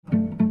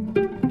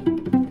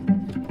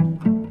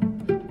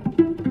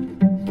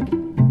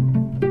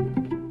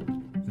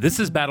This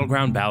is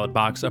Battleground Ballot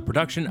Box, a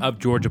production of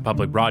Georgia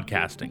Public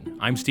Broadcasting.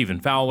 I'm Stephen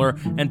Fowler,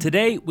 and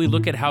today we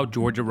look at how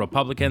Georgia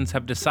Republicans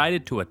have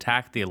decided to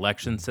attack the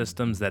election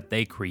systems that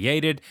they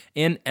created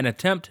in an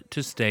attempt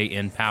to stay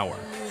in power.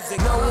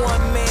 No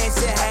one man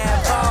should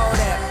have all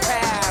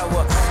that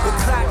power.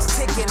 The clock's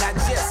ticking, I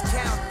just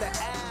count the hours.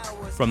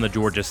 From the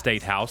Georgia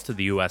State House to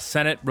the U.S.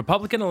 Senate,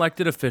 Republican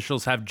elected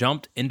officials have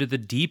jumped into the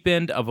deep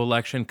end of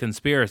election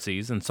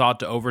conspiracies and sought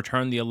to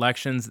overturn the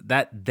elections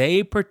that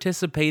they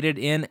participated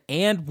in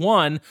and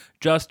won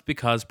just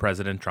because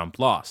President Trump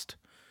lost.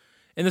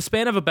 In the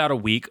span of about a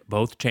week,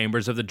 both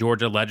chambers of the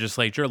Georgia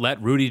legislature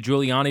let Rudy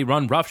Giuliani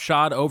run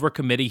roughshod over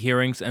committee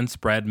hearings and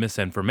spread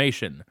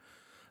misinformation.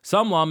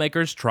 Some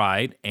lawmakers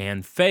tried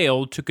and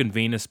failed to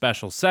convene a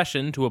special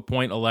session to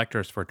appoint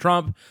electors for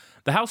Trump.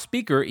 The House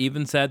Speaker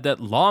even said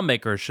that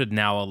lawmakers should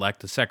now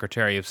elect a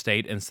Secretary of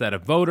State instead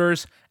of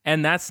voters,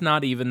 and that's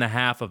not even the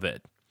half of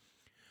it.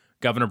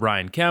 Governor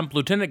Brian Kemp,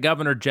 Lieutenant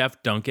Governor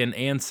Jeff Duncan,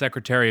 and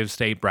Secretary of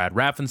State Brad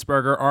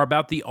Raffensperger are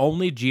about the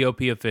only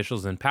GOP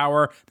officials in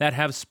power that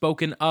have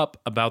spoken up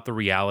about the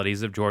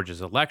realities of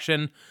Georgia's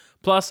election,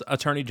 plus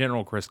Attorney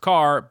General Chris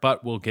Carr,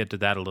 but we'll get to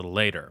that a little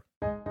later.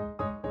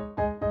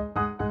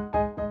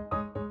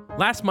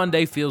 Last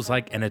Monday feels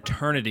like an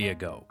eternity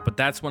ago, but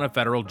that's when a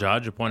federal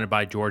judge appointed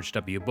by George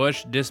W.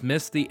 Bush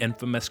dismissed the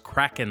infamous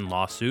Kraken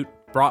lawsuit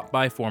brought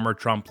by former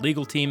Trump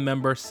legal team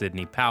member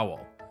Sidney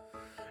Powell.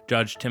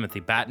 Judge Timothy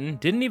Batten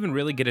didn't even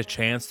really get a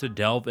chance to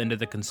delve into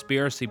the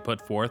conspiracy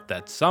put forth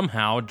that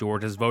somehow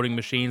Georgia's voting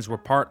machines were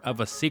part of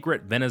a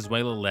secret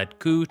Venezuela-led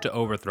coup to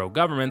overthrow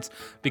governments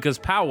because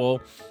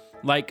Powell,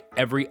 like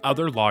every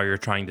other lawyer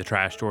trying to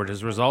trash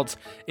Georgia's results,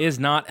 is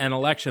not an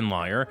election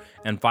lawyer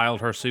and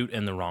filed her suit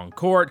in the wrong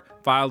court,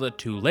 filed it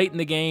too late in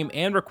the game,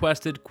 and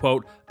requested,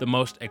 quote, the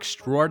most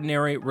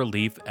extraordinary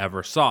relief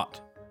ever sought.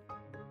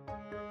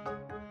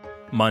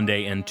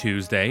 Monday and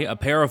Tuesday, a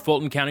pair of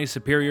Fulton County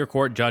Superior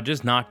Court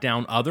judges knocked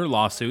down other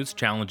lawsuits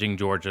challenging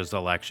Georgia's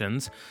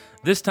elections.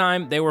 This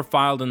time, they were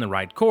filed in the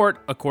right court,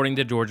 according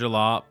to Georgia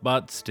law,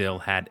 but still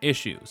had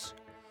issues.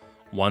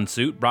 One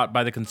suit, brought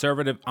by the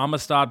conservative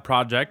Amistad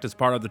Project as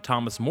part of the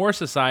Thomas More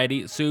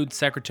Society, sued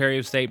Secretary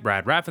of State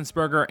Brad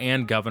Raffensperger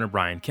and Governor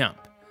Brian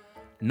Kemp.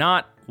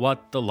 Not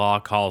what the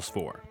law calls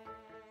for.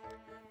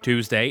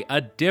 Tuesday,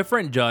 a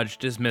different judge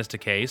dismissed a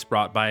case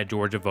brought by a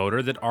Georgia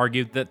voter that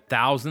argued that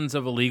thousands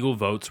of illegal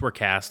votes were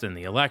cast in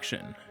the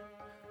election.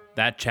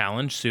 That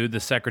challenge sued the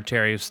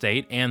Secretary of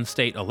State and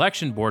state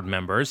election board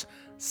members,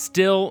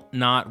 still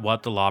not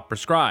what the law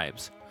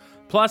prescribes.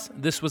 Plus,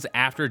 this was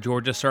after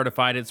Georgia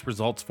certified its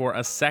results for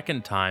a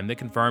second time that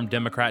confirmed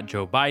Democrat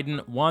Joe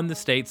Biden won the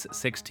state's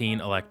 16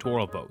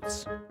 electoral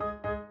votes.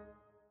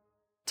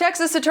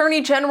 Texas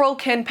Attorney General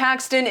Ken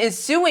Paxton is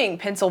suing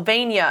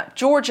Pennsylvania,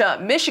 Georgia,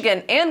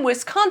 Michigan, and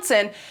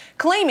Wisconsin,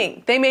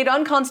 claiming they made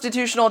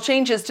unconstitutional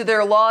changes to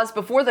their laws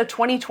before the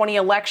 2020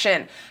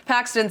 election.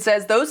 Paxton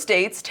says those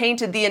states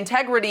tainted the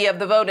integrity of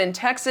the vote in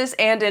Texas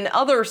and in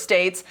other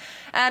states,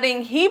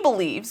 adding he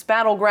believes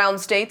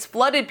battleground states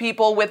flooded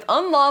people with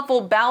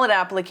unlawful ballot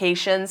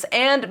applications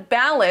and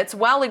ballots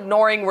while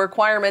ignoring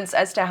requirements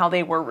as to how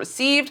they were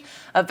received,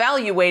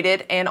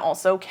 evaluated, and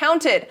also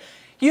counted.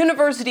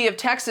 University of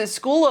Texas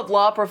School of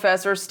Law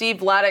professor Steve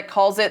Vladeck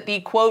calls it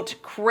the, quote,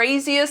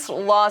 craziest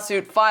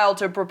lawsuit filed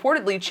to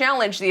purportedly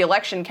challenge the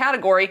election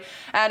category,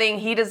 adding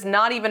he does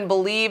not even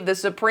believe the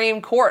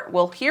Supreme Court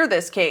will hear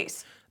this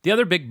case. The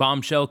other big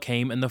bombshell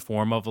came in the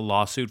form of a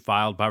lawsuit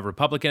filed by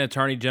Republican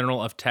Attorney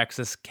General of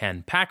Texas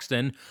Ken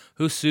Paxton,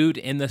 who sued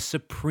in the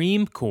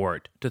Supreme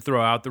Court to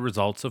throw out the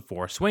results of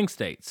 4 swing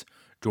states,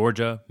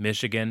 Georgia,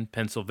 Michigan,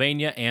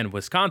 Pennsylvania, and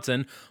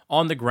Wisconsin,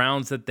 on the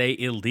grounds that they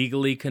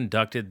illegally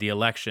conducted the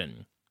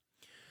election.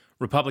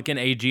 Republican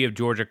AG of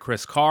Georgia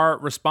Chris Carr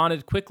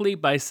responded quickly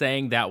by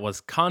saying that was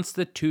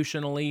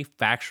constitutionally,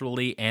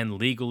 factually, and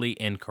legally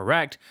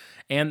incorrect,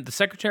 and the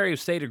Secretary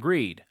of State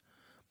agreed.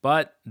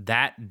 But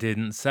that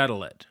didn't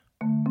settle it.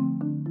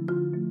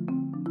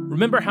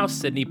 Remember how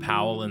Sidney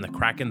Powell in the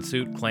Kraken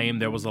suit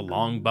claimed there was a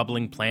long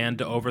bubbling plan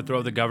to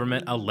overthrow the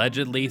government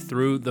allegedly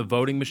through the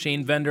voting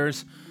machine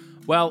vendors?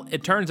 Well,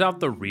 it turns out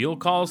the real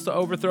calls to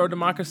overthrow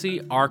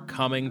democracy are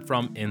coming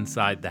from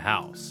inside the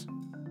House.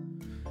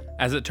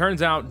 As it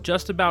turns out,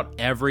 just about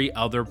every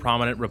other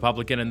prominent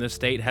Republican in this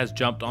state has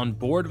jumped on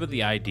board with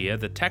the idea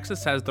that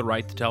Texas has the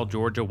right to tell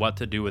Georgia what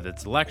to do with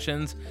its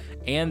elections,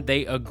 and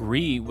they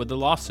agree with the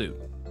lawsuit.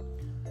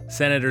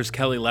 Senators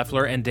Kelly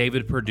Loeffler and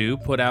David Perdue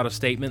put out a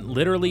statement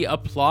literally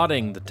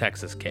applauding the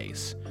Texas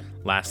case.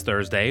 Last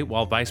Thursday,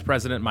 while Vice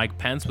President Mike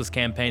Pence was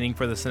campaigning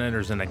for the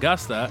senators in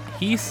Augusta,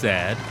 he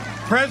said,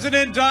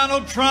 President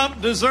Donald Trump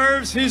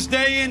deserves his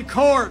day in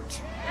court,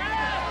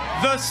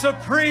 the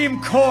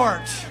Supreme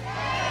Court.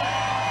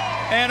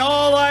 And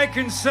all I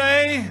can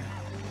say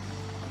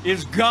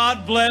is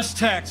God bless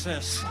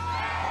Texas.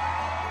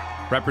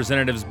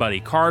 Representatives Buddy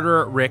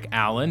Carter, Rick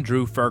Allen,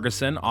 Drew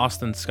Ferguson,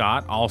 Austin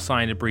Scott all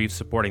signed a brief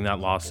supporting that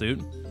lawsuit.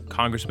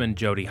 Congressman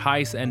Jody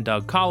Hice and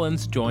Doug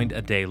Collins joined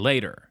a day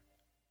later.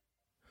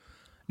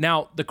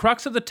 Now, the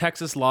crux of the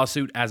Texas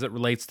lawsuit as it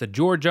relates to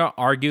Georgia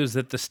argues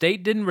that the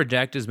state didn't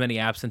reject as many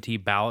absentee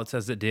ballots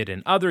as it did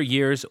in other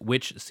years,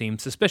 which seemed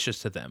suspicious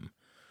to them.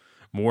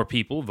 More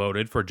people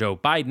voted for Joe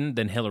Biden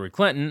than Hillary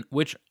Clinton,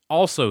 which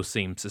also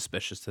seemed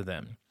suspicious to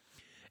them.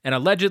 And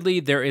allegedly,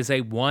 there is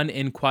a 1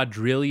 in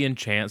quadrillion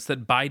chance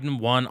that Biden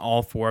won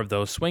all 4 of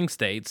those swing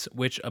states,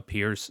 which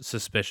appears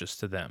suspicious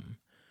to them.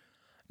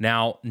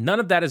 Now,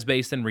 none of that is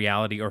based in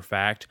reality or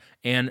fact,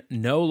 and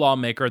no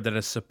lawmaker that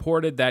has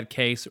supported that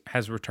case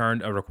has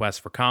returned a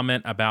request for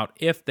comment about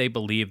if they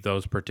believe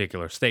those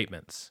particular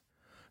statements.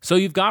 So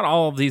you've got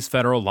all of these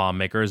federal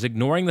lawmakers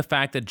ignoring the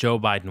fact that Joe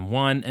Biden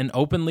won and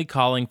openly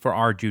calling for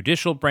our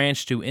judicial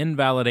branch to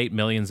invalidate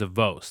millions of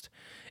votes.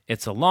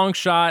 It's a long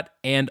shot,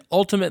 and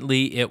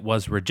ultimately it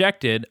was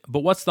rejected,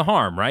 but what's the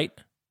harm, right?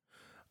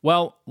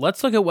 Well,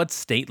 let's look at what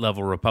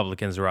state-level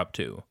Republicans are up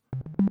to.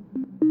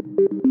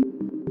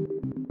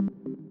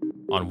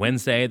 On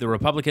Wednesday, the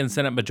Republican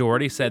Senate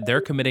majority said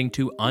they're committing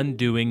to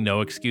undoing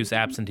no-excuse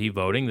absentee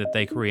voting that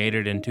they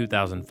created in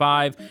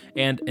 2005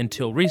 and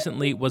until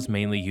recently was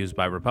mainly used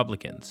by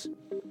Republicans.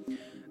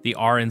 The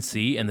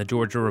RNC and the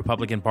Georgia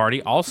Republican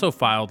Party also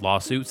filed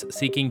lawsuits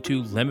seeking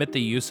to limit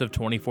the use of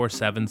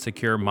 24/7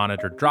 secure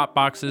monitored drop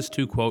boxes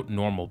to, quote,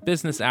 normal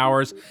business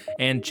hours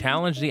and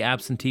challenge the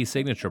absentee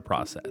signature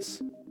process.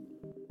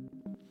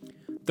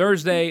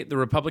 Thursday, the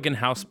Republican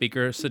House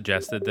Speaker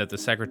suggested that the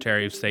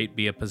Secretary of State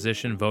be a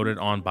position voted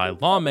on by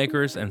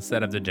lawmakers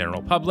instead of the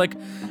general public,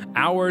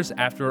 hours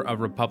after a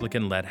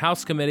Republican-led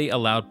House committee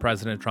allowed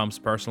President Trump's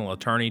personal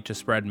attorney to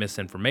spread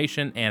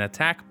misinformation and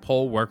attack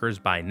poll workers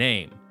by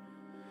name.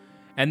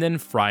 And then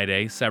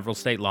Friday, several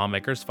state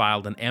lawmakers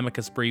filed an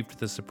amicus brief to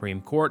the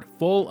Supreme Court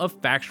full of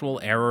factual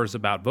errors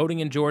about voting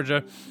in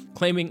Georgia,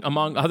 claiming,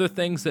 among other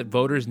things, that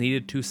voters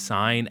needed to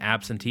sign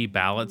absentee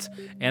ballots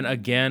and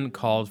again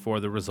called for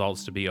the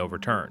results to be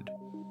overturned.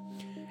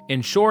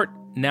 In short,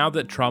 now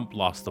that Trump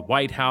lost the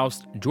White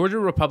House, Georgia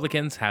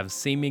Republicans have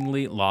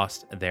seemingly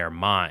lost their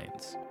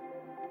minds.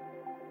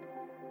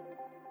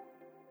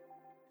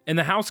 In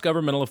the House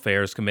Governmental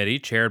Affairs Committee,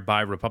 chaired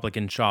by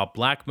Republican Shaw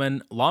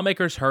Blackman,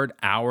 lawmakers heard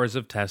hours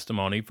of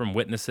testimony from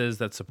witnesses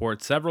that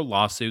support several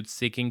lawsuits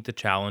seeking to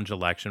challenge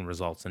election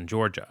results in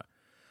Georgia.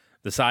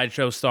 The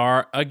sideshow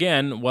star,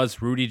 again,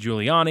 was Rudy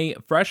Giuliani,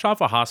 fresh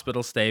off a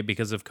hospital stay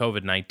because of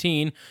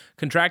COVID-19,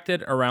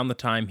 contracted around the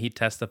time he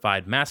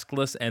testified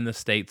maskless in the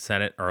state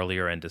Senate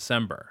earlier in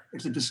December.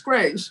 It's a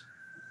disgrace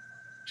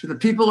to the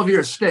people of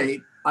your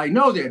state. I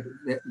know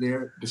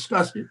they're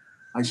disgusted.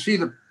 I see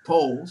the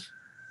polls.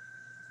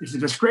 It's a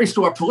disgrace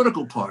to our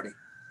political party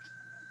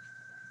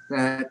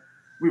that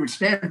we would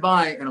stand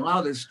by and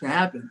allow this to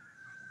happen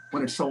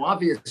when it's so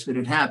obvious that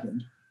it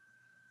happened.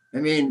 I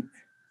mean,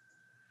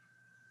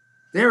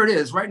 there it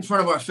is right in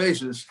front of our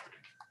faces,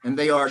 and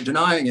they are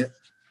denying it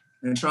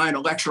and trying to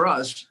lecture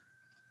us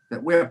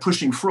that we're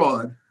pushing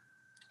fraud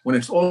when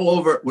it's all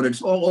over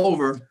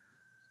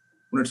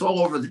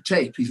the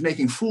tape. He's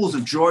making fools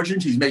of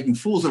Georgians, he's making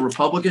fools of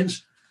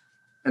Republicans,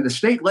 and the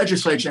state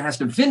legislature has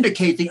to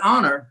vindicate the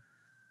honor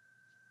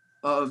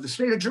of the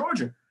state of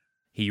Georgia.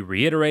 He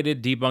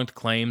reiterated debunked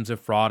claims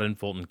of fraud in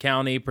Fulton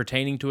County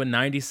pertaining to a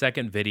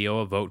 90-second video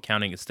of vote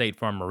counting at State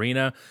Farm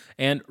Marina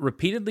and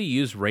repeatedly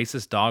used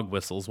racist dog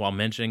whistles while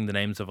mentioning the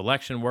names of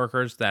election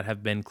workers that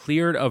have been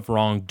cleared of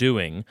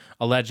wrongdoing,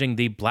 alleging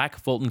the Black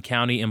Fulton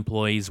County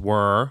employees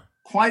were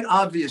quite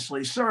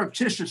obviously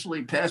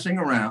surreptitiously passing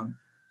around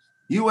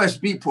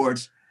USB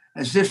ports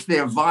as if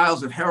they're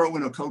vials of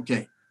heroin or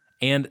cocaine.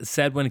 And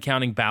said when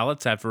counting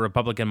ballots after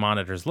Republican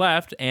monitors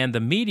left and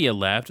the media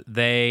left,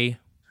 they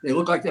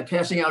look like they're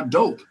passing out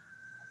dope,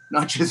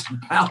 not just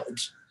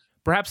ballots.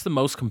 Perhaps the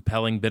most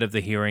compelling bit of the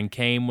hearing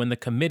came when the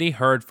committee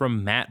heard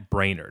from Matt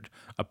Braynard,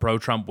 a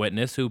pro-Trump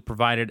witness who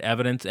provided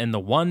evidence in the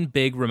one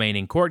big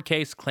remaining court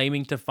case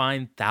claiming to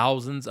find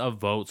thousands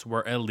of votes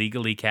were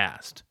illegally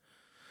cast.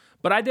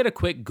 But I did a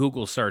quick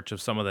Google search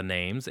of some of the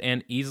names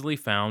and easily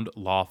found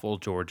lawful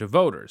Georgia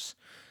voters.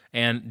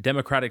 And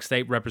Democratic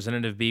State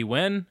Representative Bee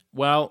Nguyen,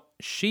 well,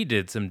 she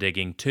did some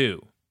digging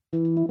too.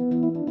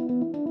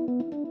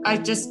 I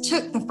just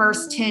took the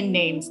first 10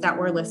 names that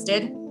were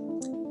listed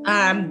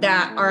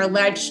that are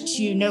alleged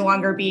to no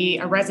longer be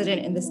a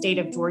resident in the state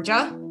of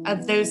Georgia.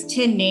 Of those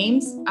 10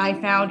 names, I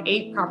found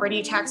 8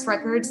 property tax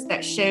records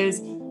that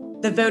shows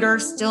the voter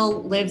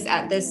still lives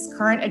at this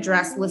current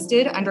address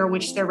listed under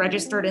which they're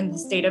registered in the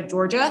state of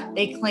Georgia.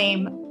 They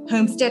claim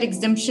homestead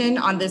exemption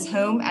on this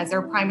home as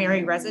their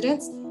primary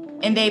residence,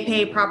 and they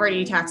pay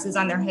property taxes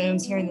on their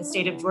homes here in the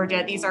state of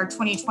Georgia. These are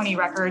 2020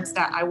 records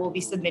that I will be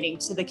submitting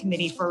to the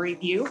committee for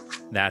review.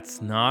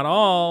 That's not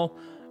all.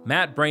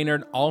 Matt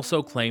Braynard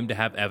also claimed to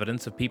have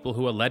evidence of people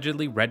who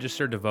allegedly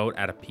registered to vote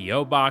at a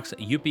P.O. box,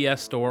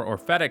 UPS store, or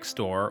FedEx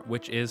store,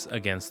 which is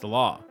against the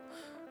law.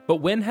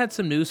 But Nguyen had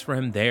some news for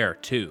him there,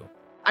 too.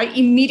 I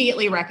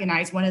immediately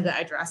recognized one of the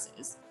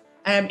addresses.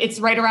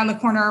 It's right around the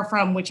corner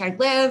from which I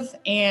live,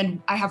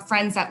 and I have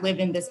friends that live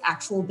in this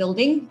actual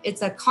building.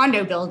 It's a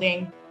condo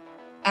building.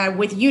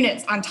 with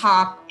units on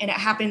top, and it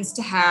happens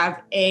to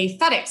have a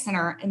FedEx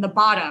center in the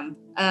bottom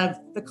of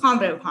the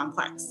Convo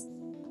complex.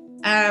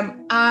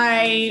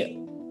 I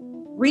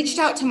reached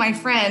out to my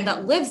friend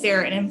that lives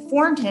there and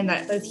informed him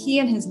that both he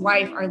and his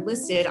wife are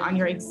listed on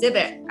your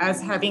exhibit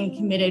as having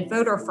committed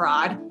voter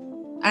fraud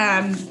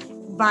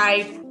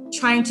by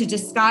trying to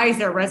disguise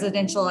their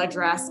residential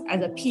address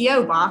as a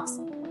P.O. box.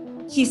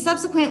 He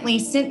subsequently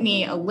sent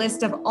me a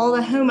list of all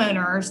the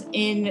homeowners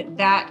in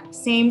that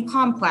same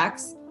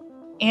complex,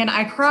 and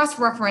I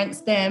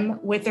cross-referenced them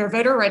with their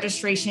voter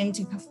registration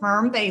to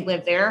confirm they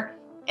live there.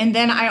 And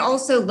then I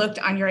also looked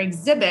on your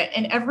exhibit,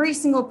 and every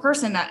single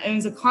person that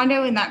owns a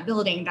condo in that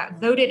building that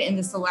voted in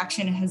this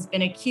election has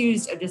been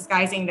accused of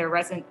disguising their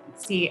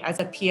residency as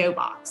a P.O.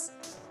 box.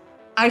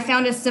 I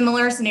found a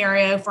similar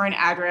scenario for an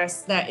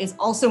address that is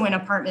also an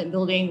apartment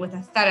building with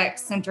a FedEx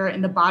center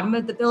in the bottom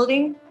of the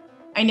building.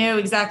 I know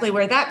exactly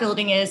where that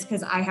building is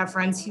because I have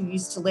friends who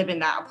used to live in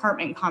that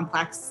apartment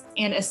complex,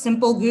 and a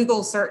simple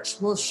Google search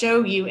will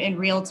show you in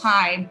real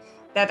time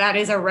that that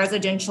is a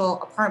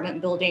residential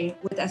apartment building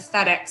with a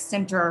FedEx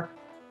center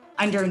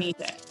underneath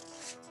it.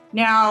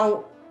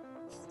 Now,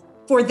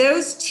 for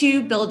those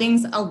two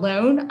buildings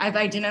alone, I've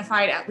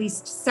identified at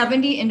least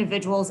 70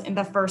 individuals in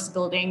the first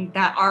building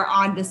that are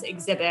on this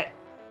exhibit,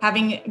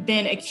 having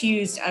been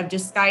accused of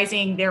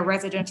disguising their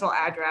residential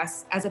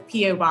address as a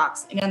P.O.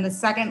 box. And on the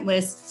second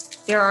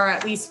list, there are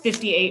at least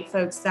 58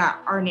 folks that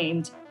are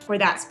named for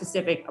that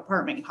specific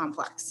apartment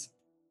complex.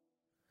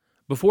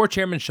 Before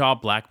Chairman Shaw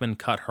Blackman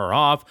cut her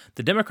off,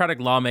 the Democratic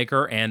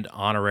lawmaker and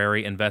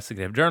honorary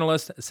investigative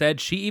journalist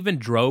said she even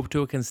drove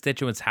to a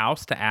constituent's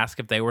house to ask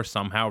if they were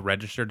somehow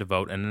registered to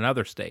vote in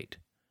another state.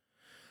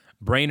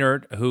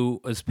 Brainerd, who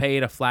was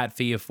paid a flat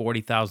fee of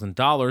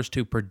 $40,000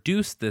 to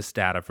produce this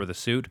data for the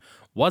suit,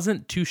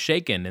 wasn't too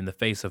shaken in the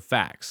face of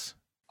facts.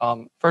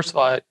 First of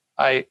all,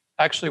 I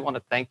actually want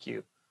to thank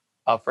you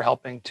for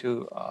helping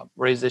to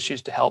raise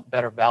issues to help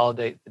better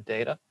validate the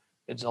data.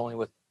 It's only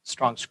with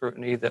strong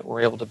scrutiny that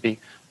we're able to be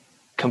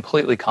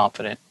completely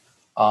confident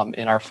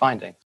in our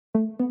findings.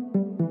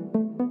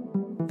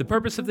 The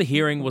purpose of the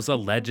hearing was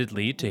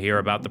allegedly to hear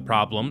about the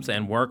problems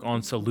and work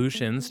on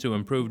solutions to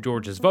improve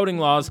Georgia's voting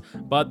laws,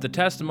 but the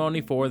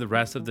testimony for the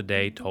rest of the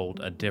day told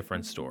a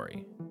different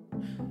story.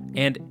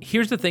 And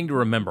here's the thing to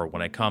remember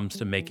when it comes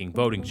to making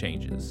voting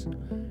changes.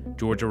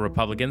 Georgia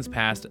Republicans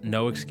passed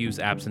no-excuse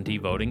absentee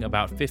voting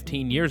about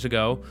 15 years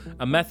ago,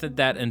 a method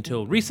that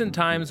until recent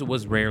times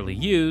was rarely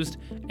used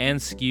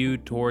and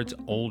skewed towards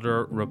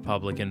older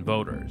Republican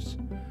voters.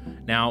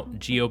 Now,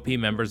 GOP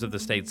members of the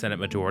state Senate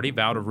majority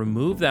vow to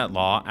remove that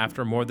law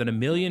after more than 1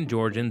 million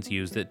Georgians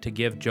used it to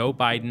give Joe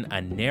Biden a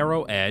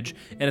narrow edge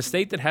in a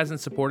state that hasn't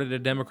supported a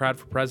Democrat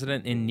for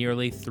president in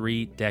nearly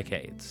 3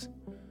 decades.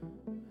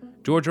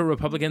 Georgia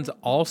Republicans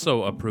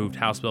also approved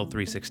House Bill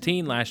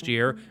 316 last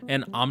year,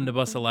 an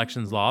omnibus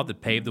elections law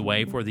that paved the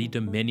way for the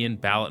Dominion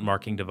ballot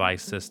marking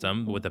device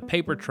system with a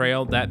paper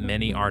trail that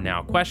many are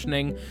now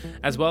questioning,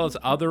 as well as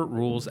other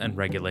rules and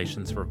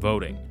regulations for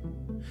voting.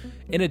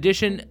 In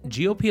addition,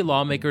 GOP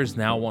lawmakers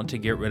now want to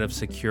get rid of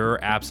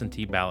secure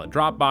absentee ballot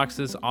drop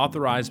boxes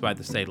authorized by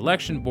the state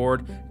election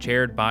board,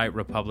 chaired by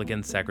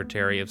Republican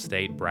Secretary of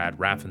State Brad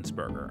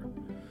Raffensperger.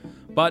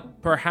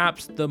 But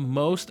perhaps the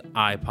most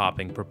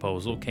eye-popping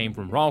proposal came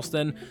from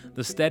Ralston,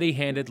 the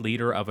steady-handed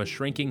leader of a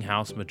shrinking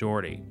House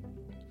majority.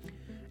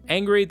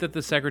 Angry that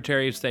the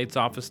Secretary of State's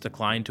office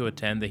declined to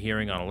attend the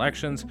hearing on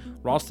elections,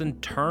 Ralston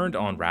turned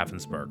on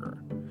Raffensperger.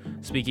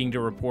 Speaking to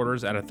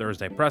reporters at a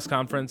Thursday press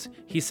conference,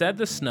 he said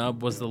the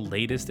snub was the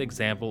latest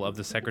example of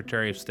the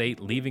Secretary of State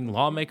leaving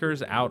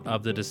lawmakers out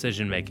of the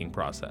decision-making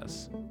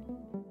process.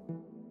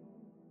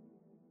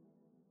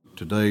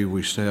 Today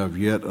we have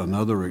yet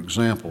another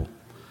example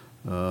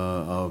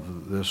of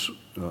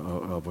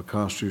a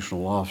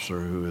constitutional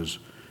officer who has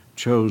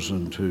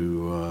chosen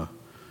to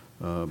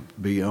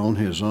be on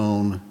his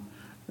own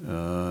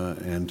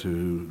and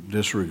to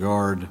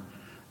disregard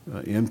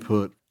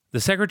input. The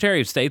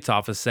Secretary of State's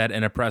office said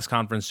in a press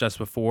conference just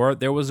before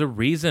there was a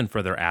reason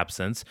for their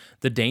absence,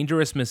 the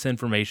dangerous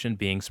misinformation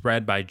being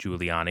spread by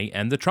Giuliani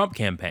and the Trump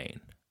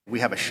campaign. We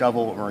have a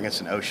shovel and we're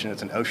against an ocean.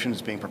 It's an ocean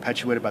that's being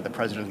perpetuated by the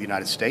President of the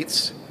United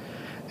States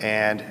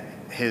and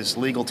his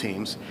legal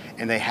teams,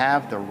 and they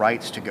have the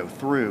rights to go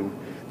through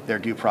their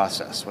due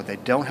process. What they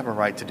don't have a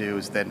right to do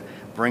is then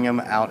bring them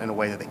out in a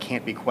way that they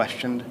can't be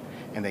questioned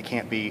and they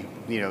can't be,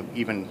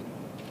 even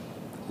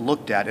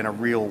looked at in a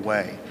real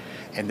way.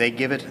 And they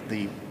give it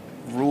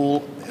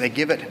they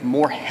give it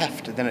more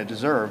heft than it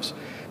deserves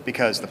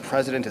because the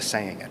president is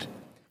saying it.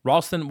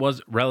 Ralston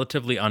was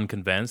relatively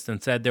unconvinced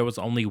and said there was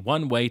only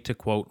one way to,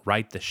 quote,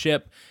 right the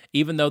ship,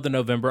 even though the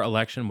November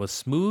election was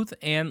smooth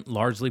and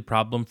largely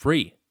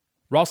problem-free.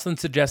 Ralston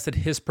suggested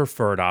his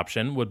preferred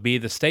option would be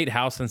the State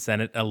House and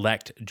Senate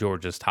elect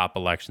Georgia's top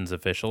elections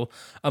official,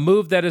 a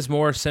move that is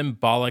more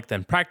symbolic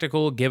than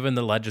practical given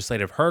the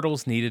legislative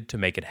hurdles needed to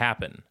make it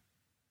happen.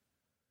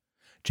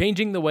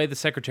 Changing the way the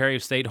Secretary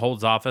of State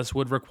holds office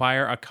would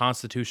require a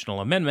constitutional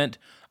amendment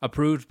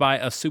approved by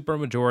a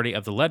supermajority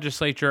of the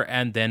legislature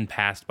and then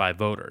passed by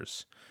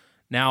voters.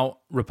 Now,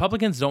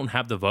 Republicans don't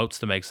have the votes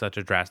to make such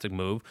a drastic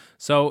move,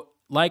 so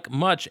like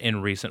much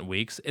in recent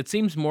weeks, it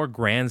seems more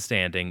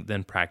grandstanding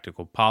than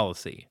practical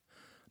policy.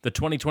 The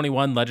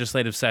 2021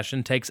 legislative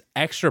session takes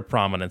extra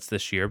prominence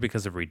this year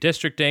because of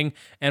redistricting,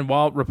 and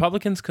while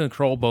Republicans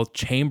control both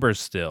chambers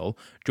still,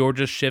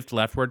 Georgia's shift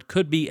leftward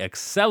could be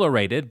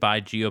accelerated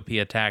by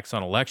GOP attacks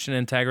on election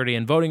integrity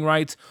and voting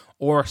rights,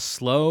 or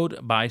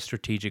slowed by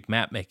strategic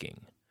mapmaking.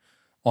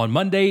 On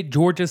Monday,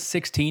 Georgia's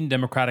 16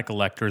 Democratic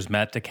electors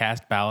met to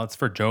cast ballots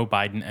for Joe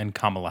Biden and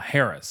Kamala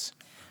Harris.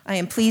 I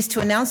am pleased to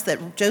announce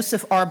that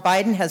Joseph R.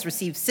 Biden has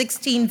received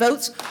 16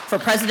 votes for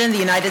President of the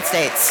United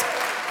States.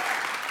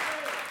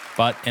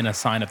 But in a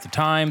sign of the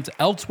times,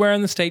 elsewhere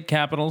in the state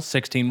capitol,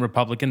 16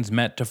 Republicans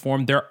met to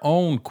form their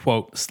own,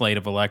 quote, slate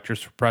of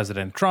electors for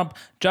President Trump,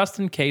 just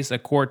in case a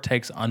court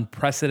takes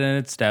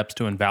unprecedented steps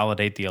to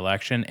invalidate the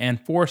election and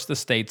force the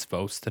state's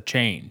votes to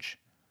change.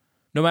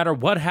 No matter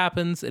what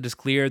happens, it is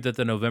clear that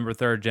the November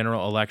 3rd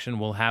general election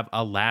will have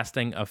a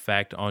lasting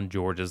effect on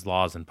Georgia's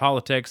laws and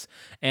politics,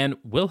 and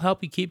will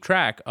help you keep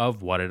track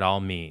of what it all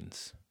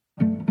means.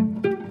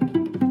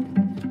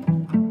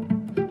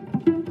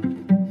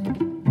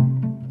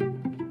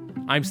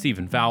 I'm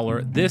Stephen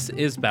Fowler. This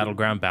is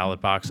Battleground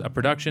Ballot Box, a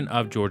production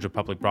of Georgia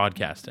Public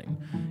Broadcasting.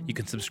 You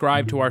can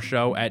subscribe to our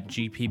show at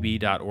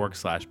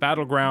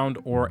gpb.org/battleground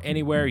or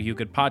anywhere you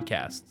get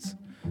podcasts.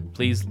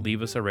 Please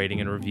leave us a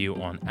rating and review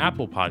on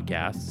Apple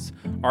Podcasts.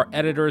 Our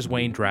editor is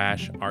Wayne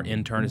Drash. Our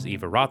intern is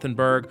Eva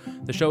Rothenberg.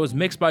 The show is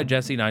mixed by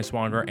Jesse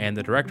Neiswanger, and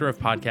the director of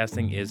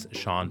podcasting is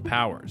Sean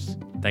Powers.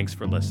 Thanks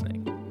for listening.